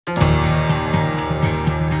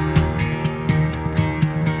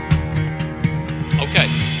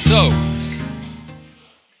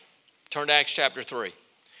Turn to Acts chapter 3.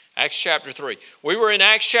 Acts chapter 3. We were in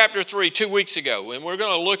Acts chapter 3 2 weeks ago, and we're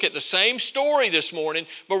going to look at the same story this morning,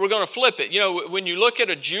 but we're going to flip it. You know, when you look at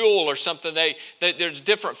a jewel or something, there's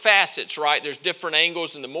different facets, right? There's different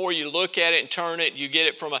angles, and the more you look at it and turn it, you get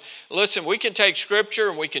it from a... Listen, we can take Scripture,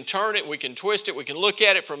 and we can turn it, we can twist it, we can look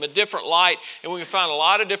at it from a different light, and we can find a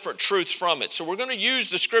lot of different truths from it. So we're going to use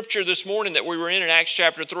the Scripture this morning that we were in Acts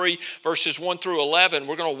chapter 3, verses 1 through 11.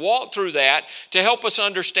 We're going to walk through that to help us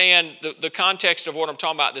understand the context of what I'm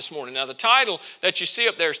talking about this morning. Now, the title that you see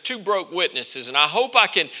up there is Two Broke Witnesses, and I hope I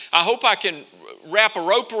can wrap a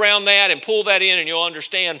rope around that and pull that in, and you'll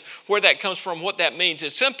understand where that comes from, what that means.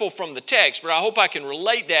 It's simple from the text, but I hope I can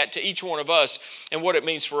relate that to each one of us and what it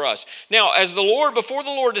means for us. Now, before the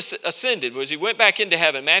Lord ascended, as he went back into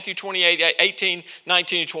heaven, Matthew 28, 18,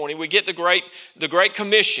 19, and 20, we get the Great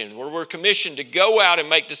Commission, where we're commissioned to go out and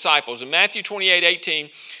make disciples. In Matthew 28, 18,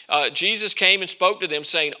 Jesus came and spoke to them,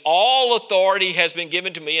 saying, all authority has been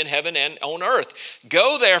given to me in heaven and on earth.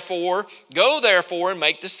 Go therefore and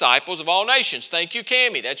make disciples of all nations. Thank you,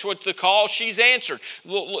 Cammie. That's what the call she's answered.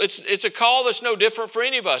 It's a call that's no different for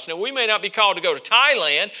any of us. Now, we may not be called to go to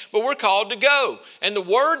Thailand, but we're called to go. And the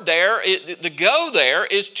word there, the go there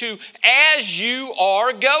is to as you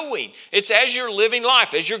are going. It's as you're living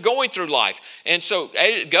life, as you're going through life. And so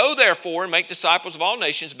go therefore and make disciples of all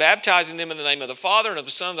nations, baptizing them in the name of the Father and of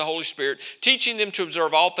the Son and of the Holy Spirit, teaching them to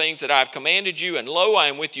observe all things that I have commanded you. And lo, I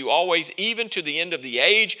am with you always, even to the end of the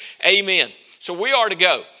age. Amen. So we are to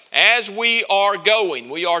go. As we are going,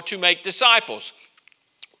 we are to make disciples.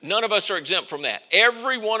 None of us are exempt from that.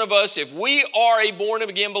 Every one of us, if we are a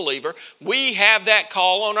born-again believer, we have that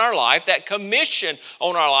call on our life, that commission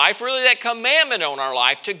on our life, really that commandment on our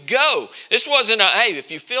life to go. This wasn't hey, if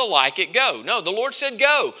you feel like it, go. No, the Lord said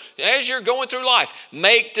go. As you're going through life,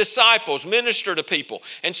 make disciples, minister to people.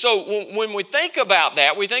 And so when we think about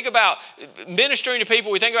that, we think about ministering to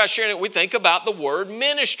people, we think about sharing it, we think about the word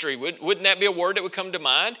ministry. Wouldn't that be a word that would come to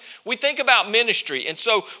mind? We think about ministry. And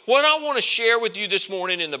so what I want to share with you this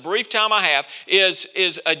morning in the brief time I have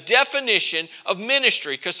is a definition of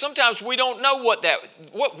ministry, because sometimes we don't know what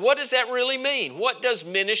does that really mean? What does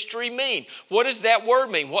ministry mean? What does that word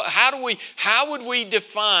mean? How would we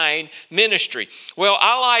define ministry? Well,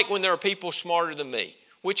 I like when there are people smarter than me,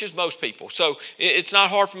 which is most people. So it's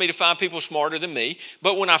not hard for me to find people smarter than me.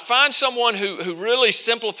 But when I find someone who really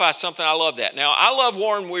simplifies something, I love that. Now, I love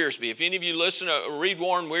Warren Wiersbe. If any of you listen or read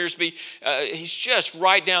Warren Wiersbe, he's just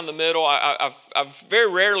right down the middle. I've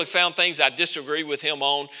very rarely found things I disagree with him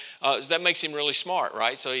on. That makes him really smart,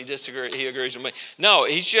 right? So he agrees with me. No,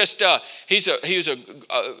 he's just,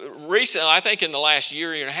 recently, I think in the last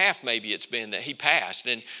year and a half maybe it's been that he passed.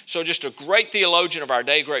 And so just a great theologian of our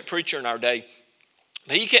day, great preacher in our day.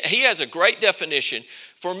 He has a great definition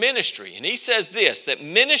for ministry. And he says this, that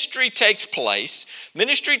ministry takes place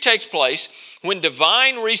when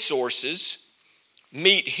divine resources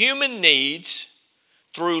meet human needs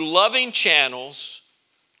through loving channels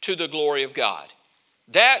to the glory of God.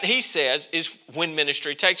 That, he says, is when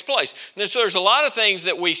ministry takes place. And so there's a lot of things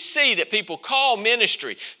that we see that people call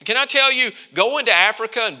ministry. Can I tell you, going to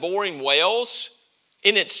Africa and boring whales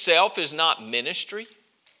in itself is not ministry.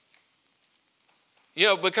 You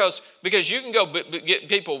know, because you can go get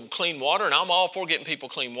people clean water, and I'm all for getting people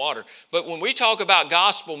clean water. But when we talk about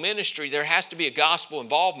gospel ministry, there has to be a gospel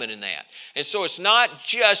involvement in that. And so it's not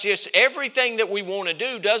just everything that we want to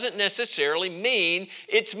do doesn't necessarily mean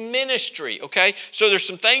it's ministry, okay? So there's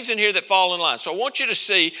some things in here that fall in line. So I want you to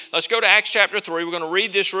see, let's go to Acts chapter 3. We're going to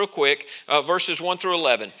read this real quick, verses 1 through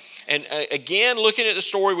 11. And again, looking at the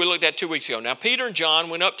story we looked at 2 weeks ago. Now, Peter and John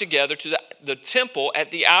went up together to the temple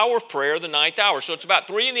at the hour of prayer, the 9th hour. So it's about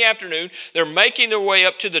 3 p.m. They're making their way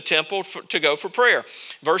up to the temple to go for prayer.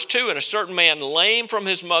 Verse 2, and a certain man lame from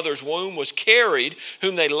his mother's womb was carried,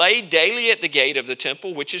 whom they laid daily at the gate of the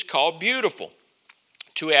temple, which is called Beautiful,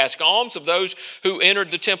 to ask alms of those who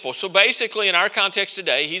entered the temple. So basically, in our context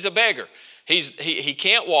today, he's a beggar. He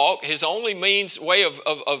can't walk. His only way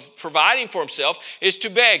of providing for himself is to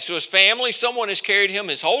beg. So his family, someone has carried him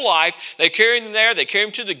his whole life. They carry him there. They carry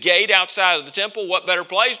him to the gate outside of the temple. What better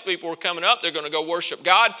place? People are coming up. They're going to go worship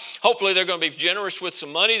God. Hopefully they're going to be generous with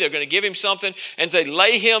some money. They're going to give him something. And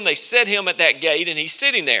they set him at that gate, and he's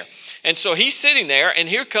sitting there. And so he's sitting there, and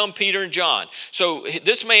here come Peter and John. So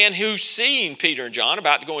this man who's seeing Peter and John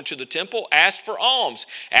about to go into the temple asked for alms,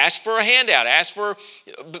 asked for a handout, asked for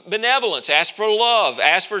benevolence, asked for love,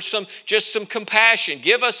 asked for some compassion.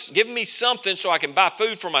 Give me something so I can buy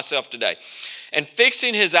food for myself today. And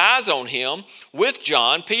fixing his eyes on him with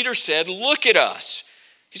John, Peter said, "Look at us."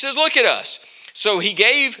 He says, "Look at us." So he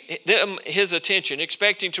gave them his attention,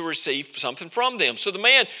 expecting to receive something from them. So the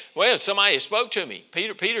man, well, somebody spoke to me.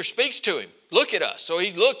 Peter speaks to him. Look at us. So he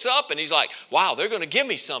looks up and he's like, wow, they're going to give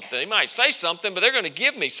me something. They might say something, but they're going to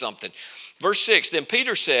give me something. Verse 6, then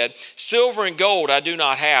Peter said, silver and gold I do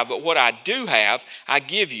not have, but what I do have, I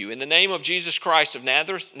give you. In the name of Jesus Christ of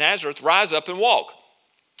Nazareth, rise up and walk.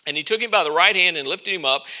 And he took him by the right hand and lifted him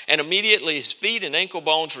up, and immediately his feet and ankle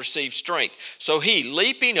bones received strength. So he,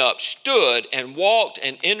 leaping up, stood and walked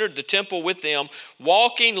and entered the temple with them,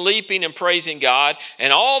 walking, leaping, and praising God.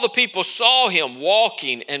 And all the people saw him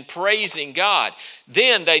walking and praising God.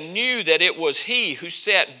 Then they knew that it was he who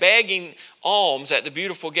sat begging alms at the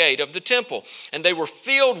beautiful gate of the temple. And they were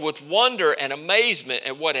filled with wonder and amazement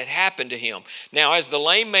at what had happened to him. Now, as the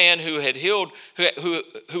lame man who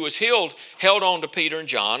was healed held on to Peter and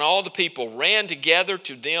John, all the people ran together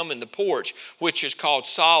to them in the porch, which is called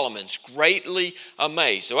Solomon's, greatly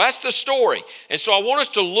amazed. So that's the story. And so I want us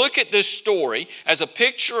to look at this story as a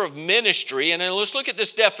picture of ministry. And then let's look at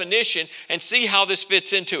this definition and see how this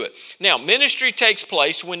fits into it. Now, ministry takes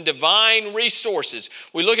place when divine resources.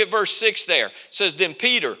 We look at verse 6 there. It says, then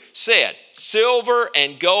Peter said, silver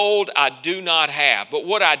and gold I do not have, but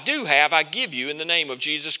what I do have I give you in the name of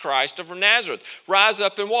Jesus Christ of Nazareth. Rise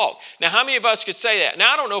up and walk. Now, how many of us could say that?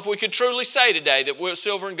 Now, I don't know if we could truly say today that we're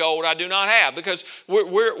silver and gold I do not have, because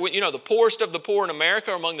we're the poorest of the poor in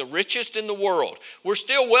America are among the richest in the world. We're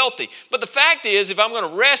still wealthy. But the fact is, if I'm going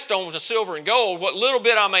to rest on the silver and gold, what little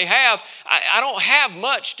bit I may have, I don't have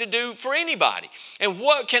much to do for anybody. And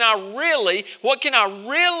what can I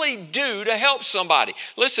really do to help somebody?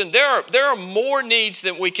 Listen, there are more needs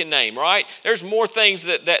than we can name, right? There's more things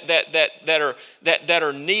that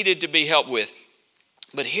are needed to be helped with.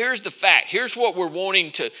 But here's the fact. Here's what we're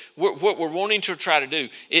wanting to try to do.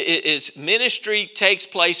 Is ministry takes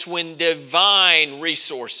place when divine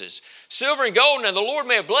resources. Silver and gold, now the Lord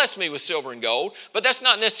may have blessed me with silver and gold, but that's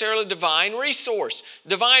not necessarily a divine resource.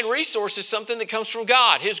 Divine resource is something that comes from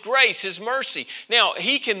God, His grace, His mercy. Now,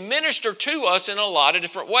 He can minister to us in a lot of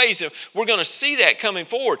different ways, and we're going to see that coming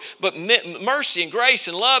forward. But mercy and grace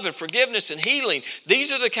and love and forgiveness and healing,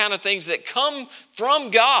 these are the kind of things that come from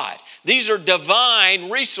God. These are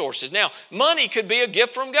divine resources. Now, money could be a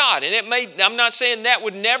gift from God, and I'm not saying that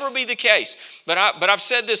would never be the case, but I've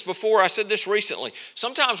said this before. I said this recently.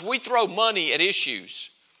 Sometimes we throw money at issues.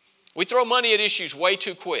 We throw money at issues way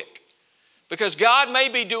too quick, because God may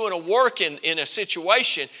be doing a work in a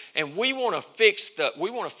situation, and we want to fix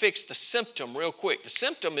the symptom real quick. The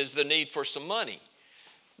symptom is the need for some money.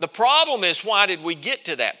 The problem is, why did we get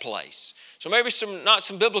to that place? So maybe not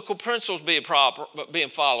some biblical principles being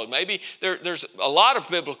followed. Maybe there's a lot of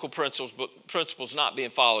biblical principles not being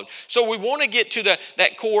followed. So we want to get to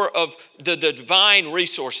that core of the divine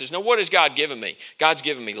resources. Now, what has God given me? God's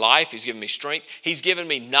given me life. He's given me strength. He's given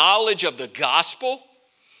me knowledge of the gospel.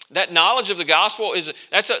 That knowledge of the gospel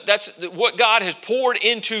that's what God has poured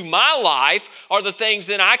into my life are the things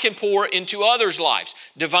that I can pour into others' lives.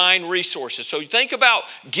 Divine resources. So think about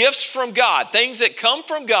gifts from God, things that come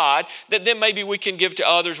from God that then maybe we can give to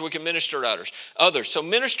others, we can minister to others. So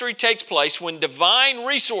ministry takes place when divine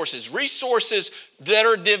resources that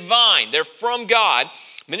are divine, they're from God.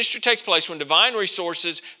 Ministry takes place when divine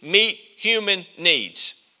resources meet human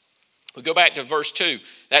needs. We go back to verse 2.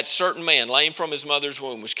 That certain man, lame from his mother's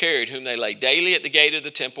womb, was carried, whom they laid daily at the gate of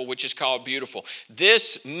the temple, which is called Beautiful.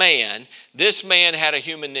 This man had a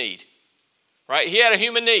human need. Right? He had a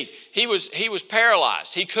human need. He was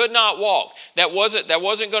paralyzed. He could not walk. That wasn't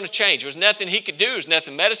going to change. There was nothing he could do. There was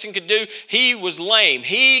nothing medicine could do. He was lame.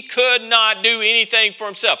 He could not do anything for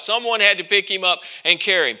himself. Someone had to pick him up and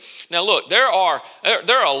carry him. Now look, there are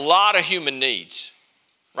a lot of human needs.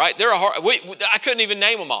 Right? I couldn't even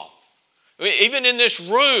name them all. Even in this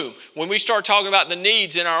room, when we start talking about the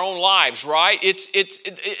needs in our own lives, right?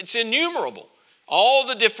 It's innumerable. All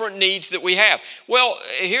the different needs that we have. Well,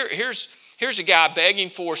 here's a guy begging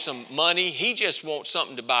for some money. He just wants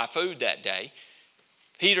something to buy food that day.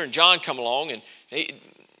 Peter and John come along, and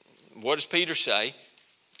what does Peter say?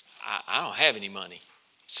 I don't have any money.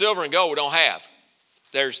 Silver and gold we don't have.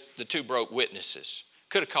 There's the two broke witnesses.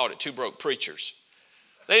 Could have called it two broke preachers.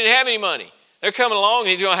 They didn't have any money. They're coming along, and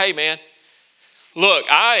he's going, hey, man, look,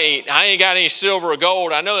 I ain't got any silver or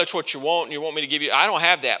gold. I know that's what you want, and you want me to give you. I don't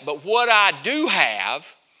have that. But what I do have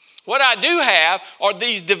are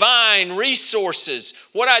these divine resources.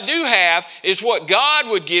 What I do have is what God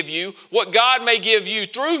would give you, what God may give you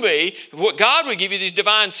through me, what God would give you, these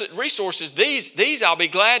divine resources. These I'll be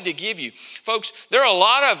glad to give you. Folks, there are a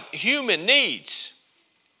lot of human needs.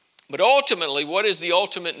 But ultimately, what is the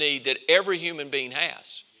ultimate need that every human being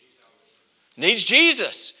has? Needs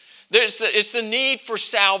Jesus. It's the need for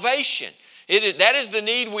salvation. That is the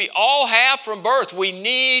need we all have from birth. We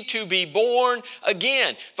need to be born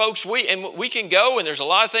again. Folks, we can go, and there's a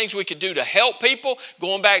lot of things we could do to help people.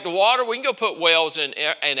 Going back to water, we can go put wells in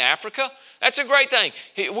Africa. That's a great thing.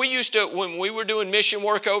 We used to, when we were doing mission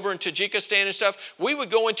work over in Tajikistan and stuff, we would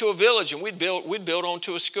go into a village and we'd build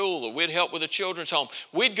onto a school, or we'd help with a children's home.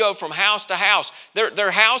 We'd go from house to house. Their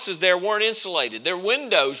houses there weren't insulated. Their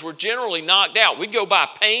windows were generally knocked out. We'd go buy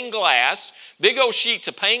pane glass, big old sheets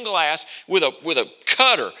of pane glass with a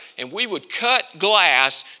cutter, and we would cut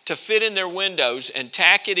glass to fit in their windows and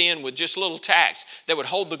tack it in with just little tacks that would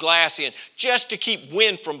hold the glass in just to keep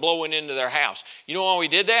wind from blowing into their house. You know why we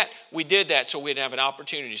did that? We did that so we'd have an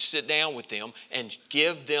opportunity to sit down with them and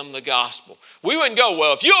give them the gospel. We wouldn't go,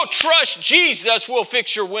 well, if you'll trust Jesus, we'll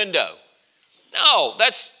fix your window. No,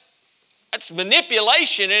 that's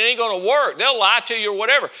manipulation. It ain't going to work. They'll lie to you or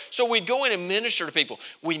whatever. So we'd go in and minister to people.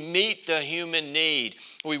 We meet the human need.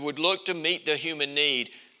 We would look to meet the human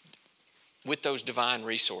need with those divine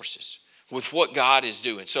resources, with what God is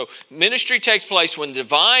doing. So ministry takes place when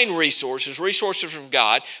divine resources from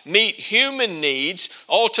God, meet human needs.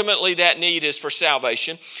 Ultimately, that need is for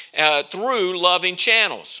salvation through loving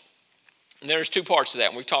channels. And there's two parts to that,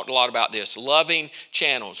 and we've talked a lot about this. Loving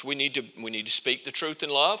channels. We need to speak the truth in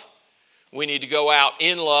love. We need to go out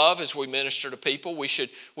in love as we minister to people. We should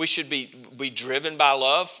be driven by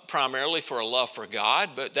love, primarily for a love for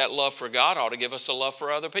God, but that love for God ought to give us a love for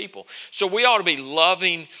other people. So we ought to be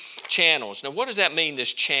loving channels. Now, what does that mean,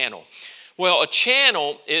 this channel? Well, a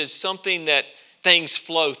channel is something that things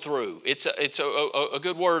flow through. It's a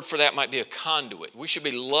good word for that might be a conduit. We should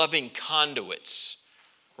be loving conduits,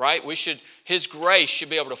 right? His grace should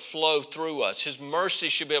be able to flow through us. His mercy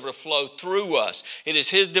should be able to flow through us. It is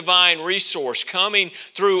His divine resource coming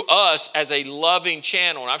through us as a loving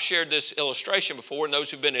channel. And I've shared this illustration before, and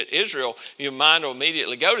those who've been at Israel, your mind will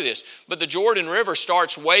immediately go to this. But the Jordan River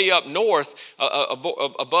starts way up north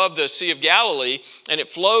above the Sea of Galilee, and it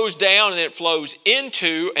flows down and it flows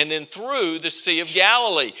into and then through the Sea of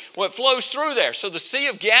Galilee. Well, it flows through there. So the Sea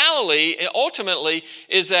of Galilee ultimately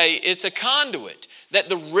is a conduit that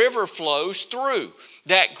the river flows through,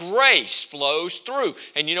 that grace flows through.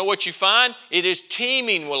 And you know what you find? It is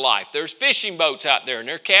teeming with life. There's fishing boats out there, and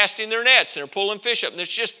they're casting their nets, and they're pulling fish up, and it's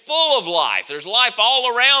just full of life. There's life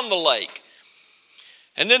all around the lake.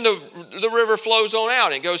 And then the river flows on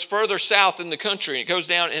out, and it goes further south in the country, and it goes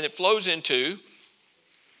down, and it flows into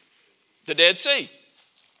the Dead Sea.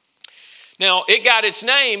 Now, it got its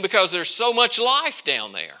name because there's so much life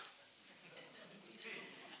down there.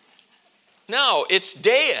 No, it's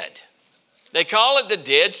dead. They call it the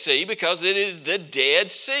Dead Sea because it is the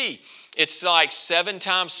Dead Sea. It's like 7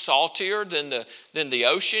 times saltier than the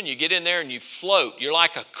ocean. You get in there and you float. You're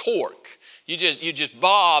like a cork. You just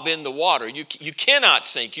bob in the water. You cannot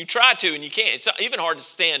sink. You try to and you can't. It's even hard to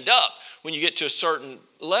stand up when you get to a certain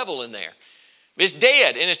level in there. It's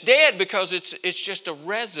dead, and it's dead because it's just a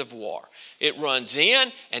reservoir. It runs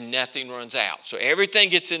in and nothing runs out. So everything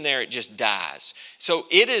gets in there, it just dies. So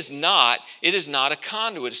it is not a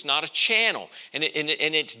conduit, it's not a channel, and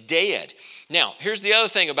it's dead. Now, here's the other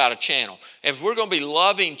thing about a channel. If we're going to be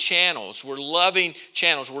loving channels, we're loving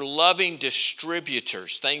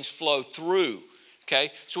distributors. Things flow through.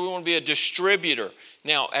 Okay? So we want to be a distributor.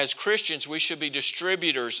 Now, as Christians, we should be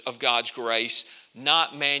distributors of God's grace,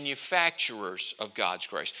 not manufacturers of God's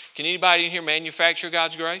grace. Can anybody in here manufacture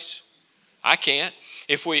God's grace? I can't.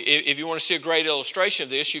 If you want to see a great illustration of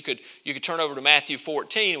this, you could turn over to Matthew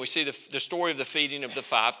 14, and we see the story of the feeding of the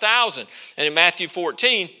 5,000. And in Matthew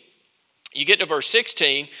 14, you get to verse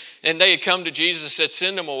 16, and they had come to Jesus and said,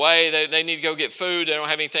 send them away. They need to go get food. They don't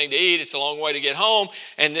have anything to eat. It's a long way to get home.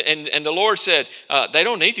 And the Lord said, they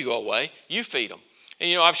don't need to go away. You feed them. And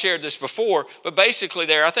you know, I've shared this before, but basically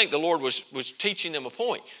there, I think the Lord was teaching them a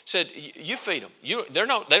point. Said, you feed them.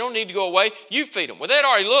 They don't need to go away. You feed them. Well, they'd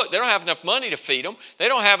already looked. They don't have enough money to feed them. They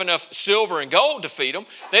don't have enough silver and gold to feed them.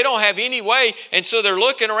 They don't have any way. And so they're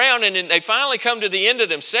looking around, and then they finally come to the end of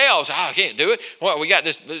themselves. I can't do it. Well, we got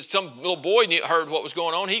this. Some little boy heard what was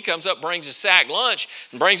going on. He comes up, brings a sack lunch,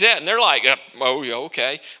 and brings that. And they're like, oh,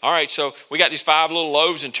 okay. All right, so we got these 5 little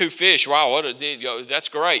loaves and 2 fish. Wow, that's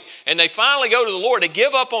great. And they finally go to the Lord. They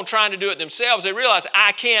give up on trying to do it themselves. They realize,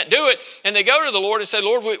 I can't do it. And they go to the Lord and say,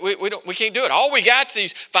 Lord, we can't do it. All we got is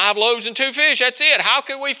these 5 loaves and 2 fish. That's it. How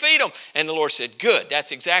can we feed them? And the Lord said, good.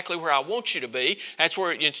 That's exactly where I want you to be. That's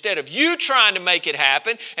where instead of you trying to make it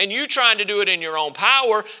happen and you trying to do it in your own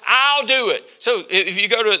power, I'll do it. So if you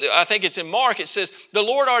go to, I think it's in Mark, it says the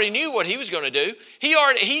Lord already knew what He was going to do.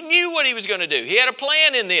 He knew what He was going to do. He had a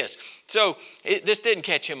plan in this. So this didn't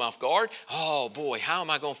catch him off guard. Oh boy, how am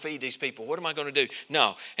I going to feed these people? What am I going to do?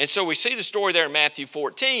 No. And so we see the story there in Matthew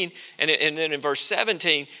 14, and then in verse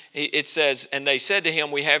 17, it says, and they said to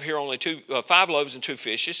him, we have here only 5 loaves and 2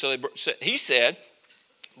 fishes. So he said,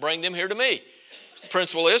 bring them here to me. The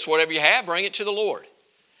principle is, whatever you have, bring it to the Lord.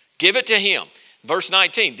 Give it to him. Verse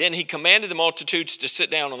 19, then he commanded the multitudes to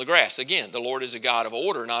sit down on the grass. Again, the Lord is a God of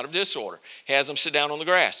order, not of disorder. He has them sit down on the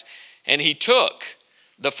grass. And he took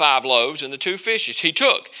the 5 loaves and the 2 fishes. He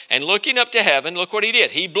took, and looking up to heaven, look what he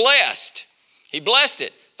did. He blessed. He blessed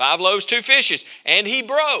it. 5 loaves, 2 fishes. And he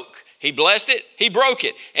broke. He blessed it. He broke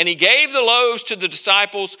it. And he gave the loaves to the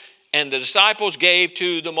disciples, and the disciples gave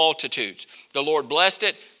to the multitudes. The Lord blessed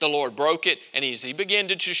it. The Lord broke it. And as he began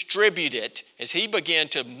to distribute it, as he began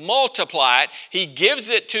to multiply it, he gives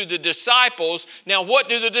it to the disciples. Now, what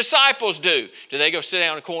do the disciples do? Do they go sit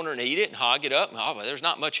down in a corner and eat it and hog it up? Oh, but there's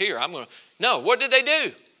not much here. No, what did they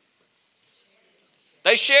do?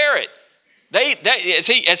 They share it.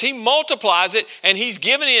 As he multiplies it and he's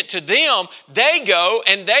giving it to them, they go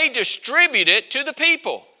and they distribute it to the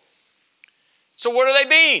people. So what are they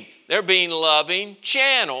being? They're being loving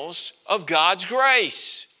channels of God's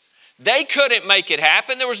grace. They couldn't make it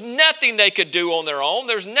happen. There was nothing they could do on their own.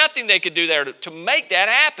 There's nothing they could do there to make that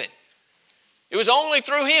happen. It was only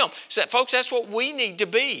through him. So, folks, that's what we need to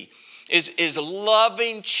be. Is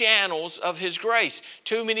loving channels of his grace.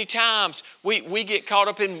 Too many times we get caught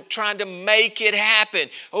up in trying to make it happen.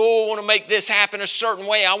 Oh, I want to make this happen a certain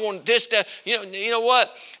way. I want this to, you know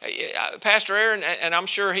what? Pastor Aaron, and I'm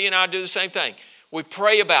sure he and I do the same thing. We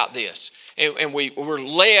pray about this and we're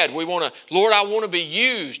led. We want to, Lord, I want to be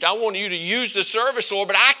used. I want you to use the service, Lord,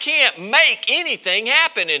 but I can't make anything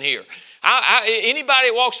happen in here. Anybody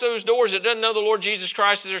that walks through those doors that doesn't know the Lord Jesus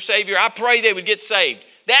Christ as their Savior, I pray they would get saved.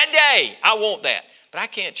 That day, I want that. But I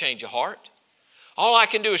can't change a heart. All I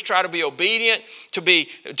can do is try to be obedient, to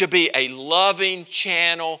be a loving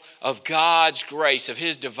channel of God's grace, of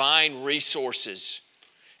his divine resources.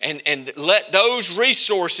 And let those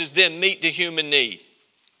resources then meet the human need.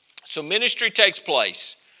 So ministry takes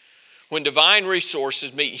place when divine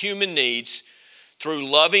resources meet human needs through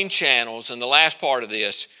loving channels. And the last part of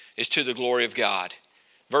this is to the glory of God.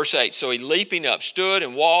 Verse 8, so he leaping up stood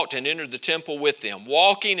and walked and entered the temple with them,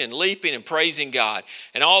 walking and leaping and praising God.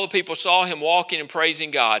 And all the people saw him walking and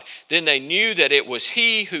praising God. Then they knew that it was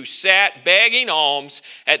he who sat begging alms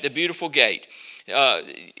at the beautiful gate.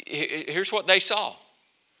 Here's what they saw.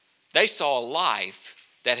 They saw a life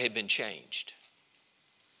that had been changed.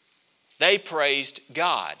 They praised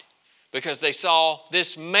God because they saw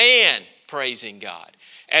this man praising God.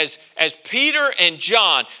 As Peter and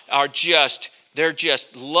John they're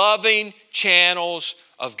just loving channels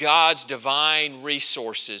of God's divine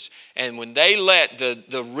resources. And when they let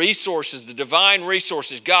the resources, the divine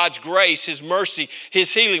resources, God's grace, his mercy,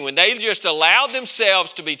 his healing, when they just allowed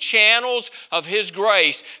themselves to be channels of his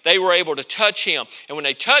grace, they were able to touch him. And when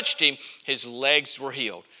they touched him, his legs were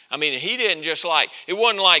healed. I mean, he didn't just it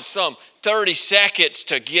wasn't like some 30 seconds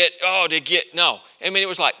no. I mean, it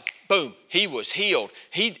was like, boom, he was healed.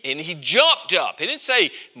 He jumped up. He didn't say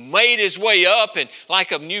made his way up and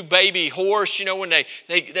like a new baby horse, when they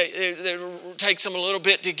takes them a little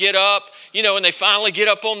bit to get up, and they finally get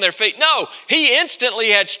up on their feet. No, he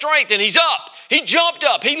instantly had strength and he's up. He jumped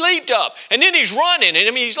up. He leaped up. And then he's running.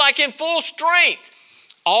 And he's like in full strength.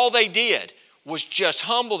 All they did was just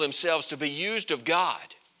humble themselves to be used of God.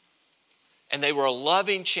 And they were a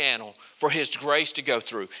loving channel for his grace to go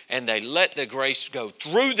through. And they let the grace go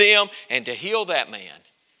through them and to heal that man.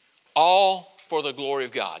 All for the glory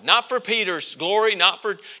of God. Not for Peter's glory, not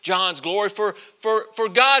for John's glory, for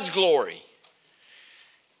God's glory.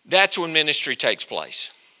 That's when ministry takes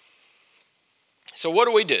place. So what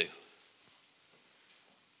do?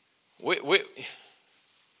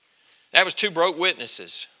 That was 2 broke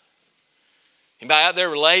witnesses. Anybody out there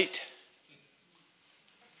relate?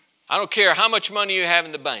 I don't care how much money you have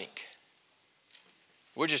in the bank.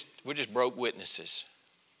 We're just broke witnesses.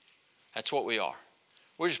 That's what we are.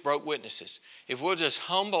 We're just broke witnesses. If we'll just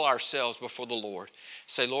humble ourselves before the Lord,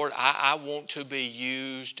 say, Lord, I want to be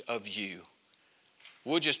used of you.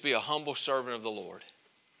 We'll just be a humble servant of the Lord.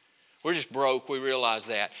 We're just broke. We realize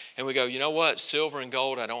that. And we go, you know what? Silver and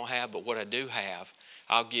gold I don't have, but what I do have,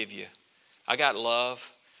 I'll give you. I got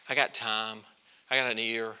love. I got time. I got an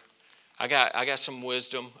ear. I got some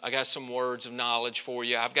wisdom. I got some words of knowledge for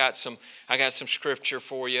you. I got some scripture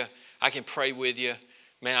for you. I can pray with you.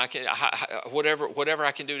 Man, whatever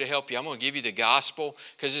I can do to help you. I'm going to give you the gospel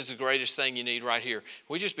because it's the greatest thing you need right here.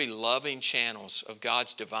 We just be loving channels of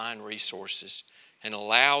God's divine resources. and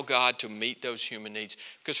allow God to meet those human needs.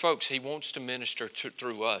 Because, folks, He wants to minister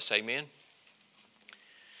through us. Amen?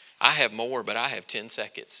 I have more, but I have 10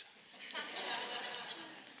 seconds.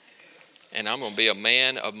 And I'm going to be a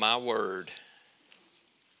man of my word.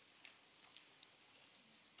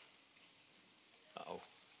 Uh-oh.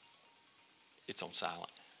 It's on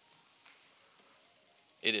silent.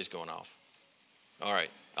 It is going off. All right.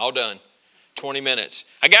 All done. 20 minutes.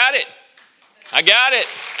 I got it. I got it.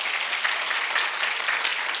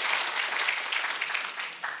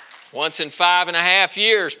 Once in 5.5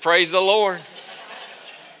 years. Praise the Lord.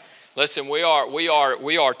 Listen, we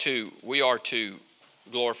are to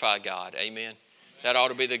glorify God. Amen. That ought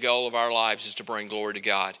to be the goal of our lives, is to bring glory to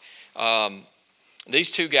God.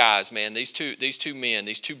 These two guys, man, these two men,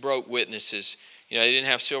 these two broke witnesses, they didn't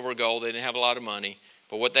have silver or gold, they didn't have a lot of money,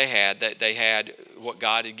 but what they had what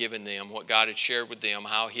God had given them, what God had shared with them,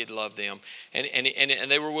 how He had loved them, and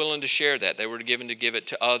they were willing to share that. They were given to give it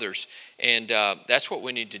to others, and that's what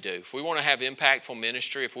we need to do. If we want to have impactful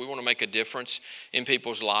ministry, if we want to make a difference in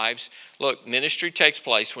people's lives, look, ministry takes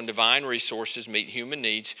place when divine resources meet human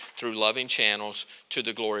needs through loving channels to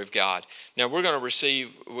the glory of God. Now we're going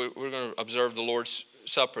to observe the Lord's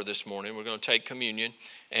Supper this morning. We're going to take communion,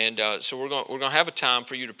 and so we're going to have a time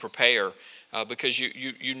for you to prepare. Because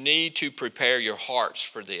you need to prepare your hearts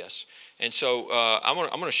for this. And so I'm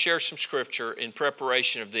going to share some scripture in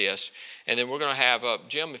preparation of this. And then we're going to have,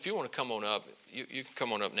 Jim, if you want to come on up, you can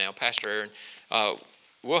come on up now. Pastor Aaron,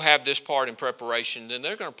 we'll have this part in preparation. Then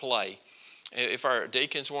they're going to play. If our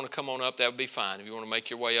deacons want to come on up, that would be fine. If you want to make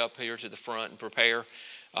your way up here to the front and prepare,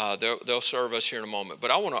 they'll serve us here in a moment.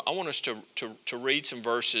 But I want us to read some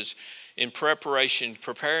verses in preparation,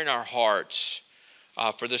 preparing our hearts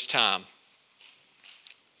for this time.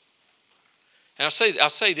 And I'll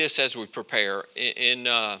say this as we prepare. In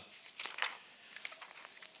 1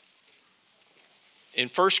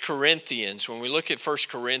 Corinthians, when we look at 1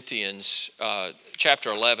 Corinthians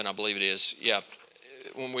chapter 11, I believe it is. Yeah,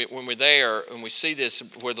 when we're there and we see this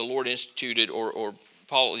where the Lord instituted, or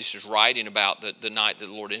Paul at least is writing about the night that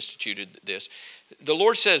the Lord instituted this. The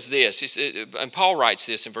Lord says this, and Paul writes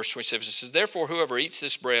this in verse 27. It says, "Therefore, whoever eats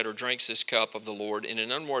this bread or drinks this cup of the Lord in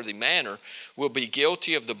an unworthy manner will be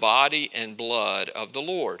guilty of the body and blood of the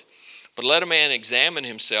Lord. But let a man examine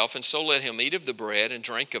himself, and so let him eat of the bread and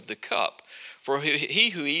drink of the cup. For he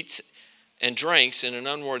who eats and drinks in an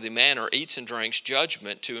unworthy manner eats and drinks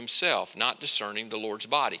judgment to himself, not discerning the Lord's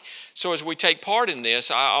body." So as we take part in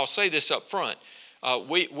this, I'll say this up front.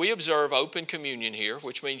 We observe open communion here,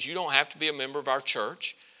 which means you don't have to be a member of our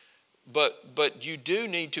church, but you do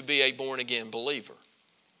need to be a born-again believer.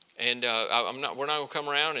 And we're not going to come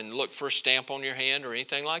around and look for a stamp on your hand or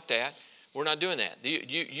anything like that. We're not doing that.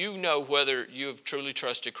 You know whether you have truly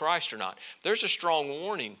trusted Christ or not. There's a strong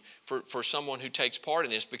warning for someone who takes part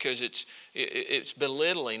in this, because it's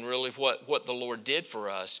belittling really what the Lord did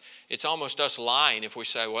for us. It's almost us lying if we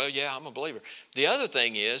say, well, yeah, I'm a believer. The other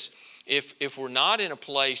thing is, if we're not in a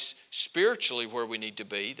place spiritually where we need to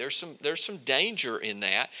be, there's some danger in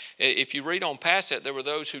that. If you read on past that, there were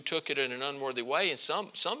those who took it in an unworthy way, and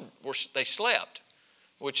some they slept,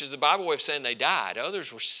 which is the Bible way of saying they died.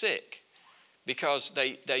 Others were sick because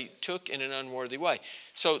they took in an unworthy way.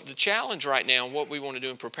 So the challenge right now, and what we want to do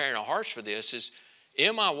in preparing our hearts for this is,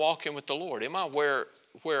 am I walking with the Lord? Am I where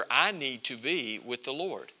I need to be with the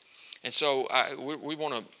Lord? And so we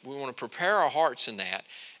want to prepare our hearts in that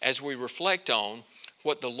as we reflect on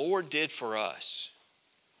what the Lord did for us.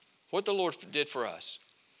 What the Lord did for us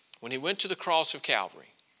when He went to the cross of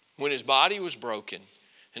Calvary, when His body was broken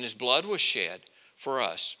and His blood was shed for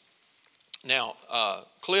us. Now,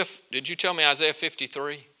 Cliff, did you tell me Isaiah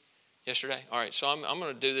 53 yesterday? All right, so I'm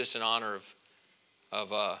going to do this in honor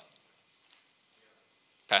of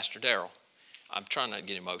Pastor Darrell. I'm trying not to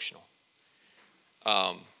get emotional.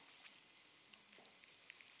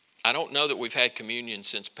 I don't know that we've had communion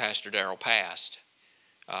since Pastor Darrell passed,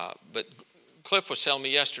 but Cliff was telling me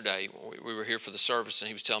yesterday, we were here for the service, and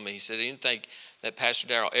he was telling me, he said he didn't think that Pastor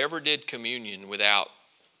Darrell ever did communion without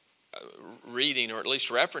reading or at least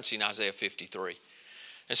referencing Isaiah 53.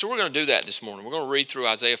 And so we're going to do that this morning. We're going to read through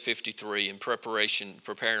Isaiah 53 in preparation,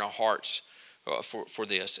 preparing our hearts for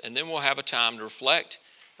this. And then we'll have a time to reflect,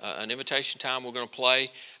 an invitation time we're going to play.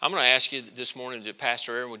 I'm going to ask you this morning that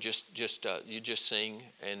Pastor Aaron would just sing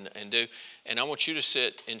and do. And I want you to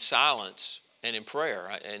sit in silence and in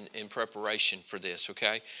prayer and in preparation for this,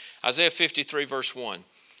 okay? Isaiah 53 verse 1.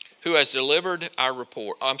 Who has believed our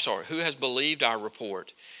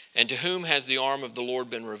report, and to whom has the arm of the Lord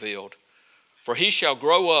been revealed? For he shall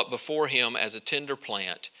grow up before him as a tender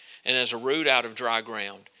plant, and as a root out of dry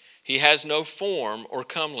ground. He has no form or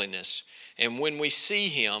comeliness, And when we see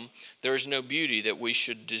him, there is no beauty that we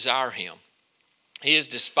should desire him. He is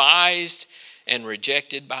despised and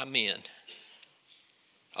rejected by men,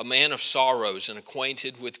 a man of sorrows and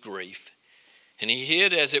acquainted with grief. And he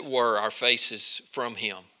hid, as it were, our faces from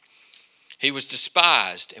him. He was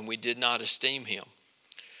despised, and we did not esteem him.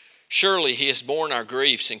 Surely he has borne our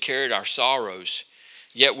griefs and carried our sorrows,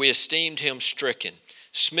 yet we esteemed him stricken,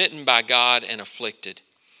 smitten by God, and afflicted.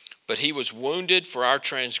 But he was wounded for our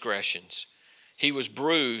transgressions. He was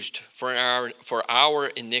bruised for our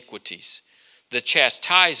iniquities. The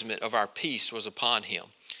chastisement of our peace was upon him,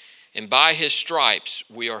 and by his stripes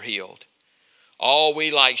we are healed. All we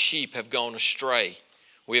like sheep have gone astray.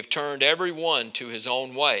 We have turned every one to his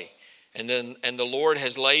own way, and the Lord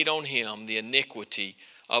has laid on him the iniquity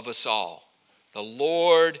of us all. The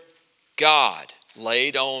Lord God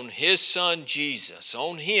laid on his Son Jesus,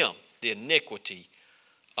 on him, the iniquity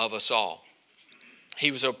of us all. He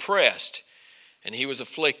was oppressed and he was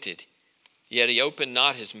afflicted, yet he opened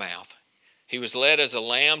not his mouth. He was led as a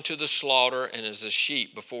lamb to the slaughter, and as a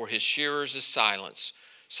sheep before his shearers is silent,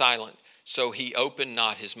 so he opened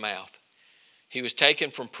not his mouth. He was taken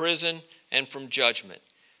from prison and from judgment,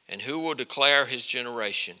 and who will declare his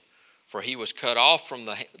generation? For he was cut off from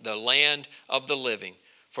the land of the living.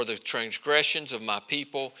 For the transgressions of my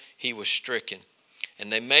people he was stricken.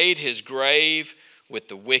 And they made his grave with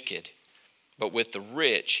the wicked, but with the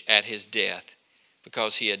rich at his death,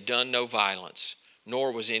 because he had done no violence,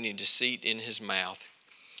 nor was any deceit in his mouth.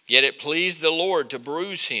 Yet it pleased the Lord to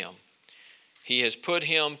bruise him. He has put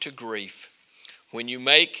him to grief. When you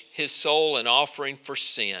make his soul an offering for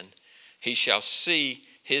sin, he shall see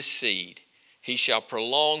his seed. He shall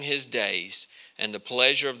prolong his days, and the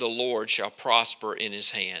pleasure of the Lord shall prosper in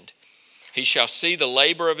his hand. He shall see the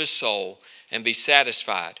labor of his soul and be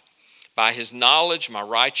satisfied. By his knowledge my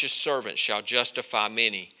righteous servant shall justify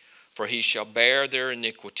many, for he shall bear their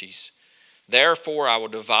iniquities. Therefore I will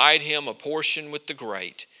divide him a portion with the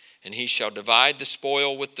great, and he shall divide the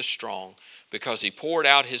spoil with the strong, because he poured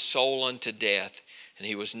out his soul unto death, and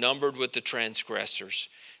he was numbered with the transgressors,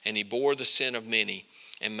 and he bore the sin of many,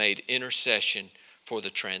 and made intercession for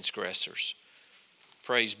the transgressors.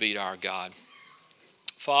 Praise be to our God.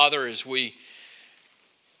 Father, as we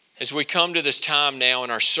come to this time now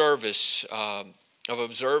in our service of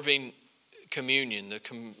observing communion,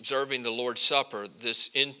 observing the Lord's Supper,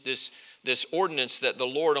 this ordinance that the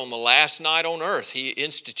Lord on the last night on earth, he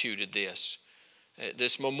instituted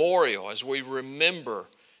this memorial as we remember,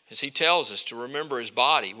 as he tells us to remember his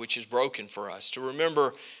body, which is broken for us, to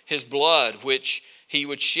remember his blood, which he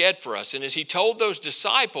would shed for us. And as he told those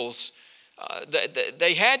disciples,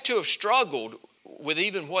 they had to have struggled with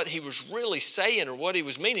even what he was really saying or what he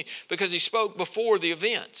was meaning, because he spoke before the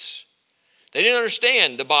events. They didn't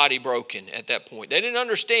understand the body broken at that point. They didn't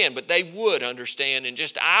understand, but they would understand in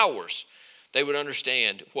just hours. They would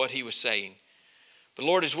understand what he was saying. But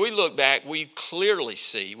Lord, as we look back, we clearly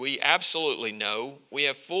see, we absolutely know, we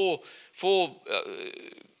have full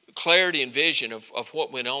clarity and vision of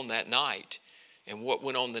what went on that night and what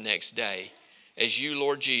went on the next day. As you,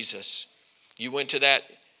 Lord Jesus, you went to that,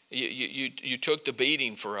 you took the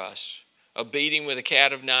beating for us, a beating with a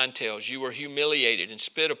cat of nine tails. You were humiliated and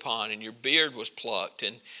spit upon, and your beard was plucked,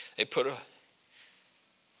 and they put a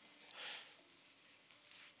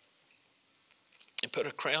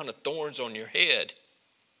crown of thorns on your head.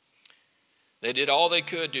 They did all they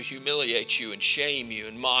could to humiliate you and shame you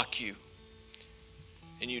and mock you.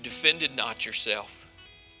 And you defended not yourself.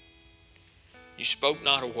 You spoke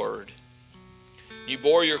not a word. You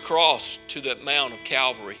bore your cross to that mount of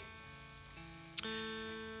Calvary.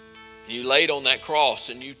 And you laid on that cross,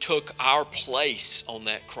 and you took our place on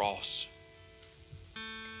that cross.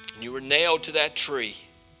 And you were nailed to that tree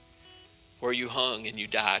where you hung and you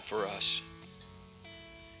died for us.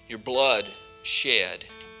 Your blood shed.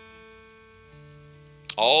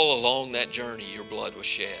 All along that journey, your blood was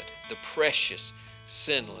shed. The precious,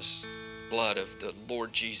 sinless blood of the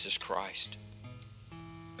Lord Jesus Christ.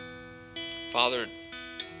 Father,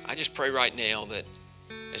 I just pray right now that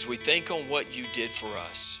as we think on what you did for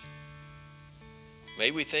us,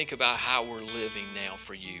 may we think about how we're living now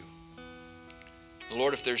for you.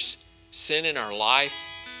 Lord, if there's sin in our life,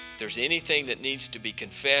 if there's anything that needs to be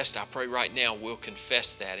confessed, I pray right now we'll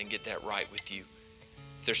confess that and get that right with you.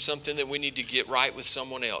 If there's something that we need to get right with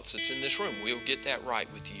someone else that's in this room, we'll get that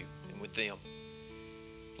right with you and with them.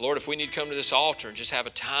 Lord, if we need to come to this altar and just have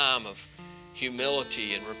a time of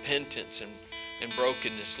humility and repentance and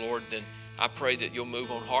brokenness, Lord, then I pray that you'll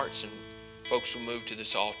move on hearts and folks will move to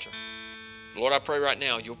this altar. Lord, I pray right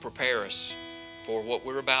now you'll prepare us for what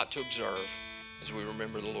we're about to observe as we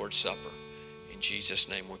remember the Lord's Supper. In Jesus'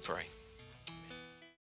 name we pray.